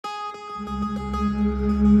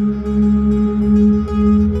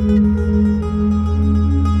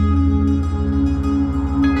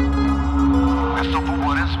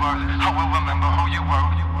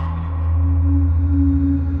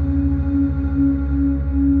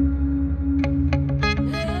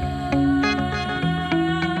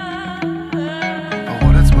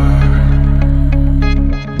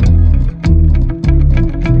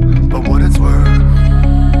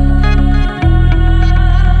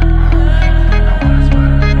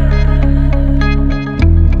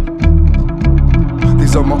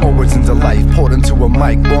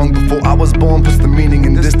Long before I was born, puts the meaning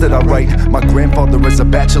in this that I write. My grandfather is a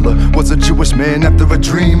bachelor, was a Jewish man after a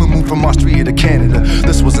dream, and moved from Austria to Canada.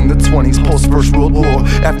 This was in the 20s, post First World War,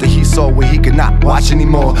 after he saw where he could not watch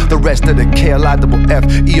anymore. The rest of the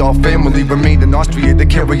KLIFFER family remained in Austria to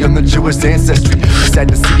carry on the Jewish ancestry. Sad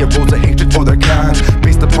to see a rose of hatred for their kind,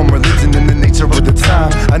 based upon religion and the nature of the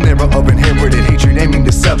time. An era of inherited hatred aiming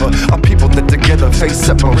to sever a people that together face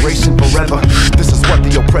separation forever. This is what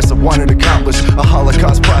the oppressor wanted to accomplish, a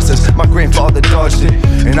Holocaust process. My grandfather dodged it,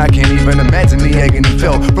 and I can't even imagine the agony he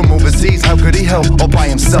felt from overseas. How could he help all by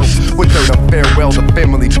himself? Without a farewell, the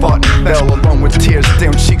family fought and fell, along with tears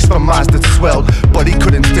down cheeks from eyes that swelled. But he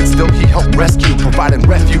couldn't sit still, he helped rescue, providing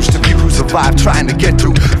refuge to people who survived, trying to get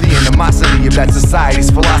through the animosity of that society's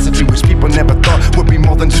philosophy, which people never thought would be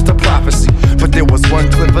more than just a prophecy. But there was one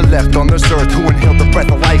clever left on this earth who inhaled the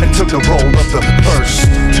breath of life and took the role of the first.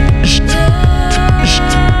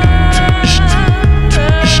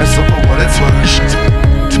 And so for what it's worth,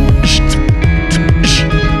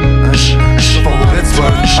 for what it's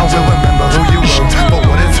worth, I will remember who you were. For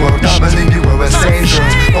what it's worth, I believe you were a savior.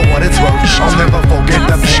 For what it's worth, I'll never forget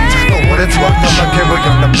the pain. For what it's worth, I'ma carry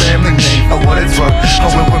on the family name. For what it's worth, I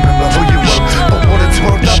will remember who you were. For what it's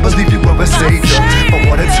worth, I believe you were a savior. For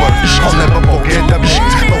what it's worth, I'll never forget the pain.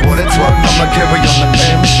 For what it's worth, I'ma carry on the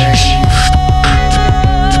family name.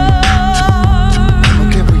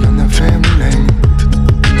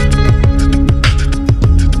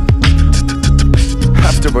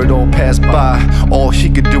 After it all passed by, all he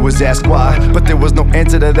could do was ask why. But there was no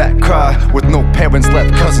answer to that cry. With no parents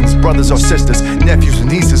left, cousins, brothers or sisters, nephews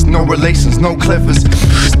and nieces, no relations, no clippers.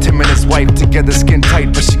 Just him and his wife together, skin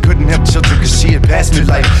tight, but she couldn't have children cause she had passed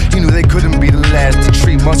midlife. He knew they couldn't be the last, the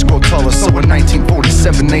tree must grow taller. So in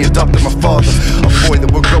 1947 they adopted my father, a boy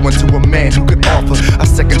that would grow into a man who could offer a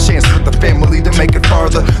second chance for the family to make it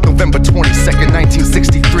farther. November 22nd,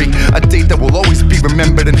 1963, a date that will always be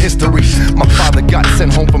remembered in history. My father got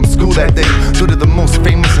sent home from school that day due to the most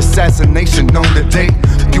famous assassination known to date.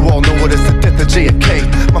 You all know it as the death of JFK.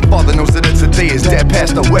 My father knows that it's the day his dad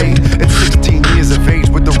passed away. At 16 years of age,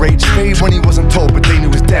 with the rage fade when he wasn't told, but they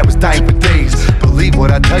knew his dad was dying for days. Believe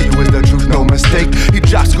what I tell you is the truth, no mistake. He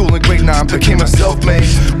dropped school in grade 9, became a self-made,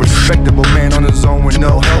 respectable man on his own with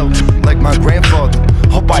no help. Like my grandfather,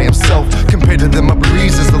 all by himself. Compared to them, a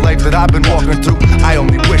breeze is the life that I've been walking through. I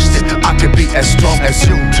only wish that I could be as strong as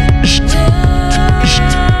you.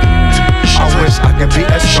 I wish I could be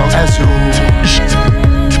as strong as you.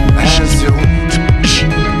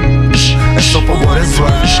 And so for what it's worth,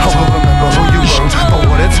 I will remember who you were. For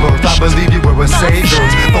what it's worth, I believe you were a savior.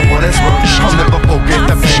 For what it's worth, I'll never forget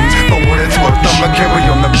the pain. For what it's worth, I'ma carry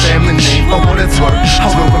on the family name. For what it's worth, I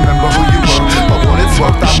will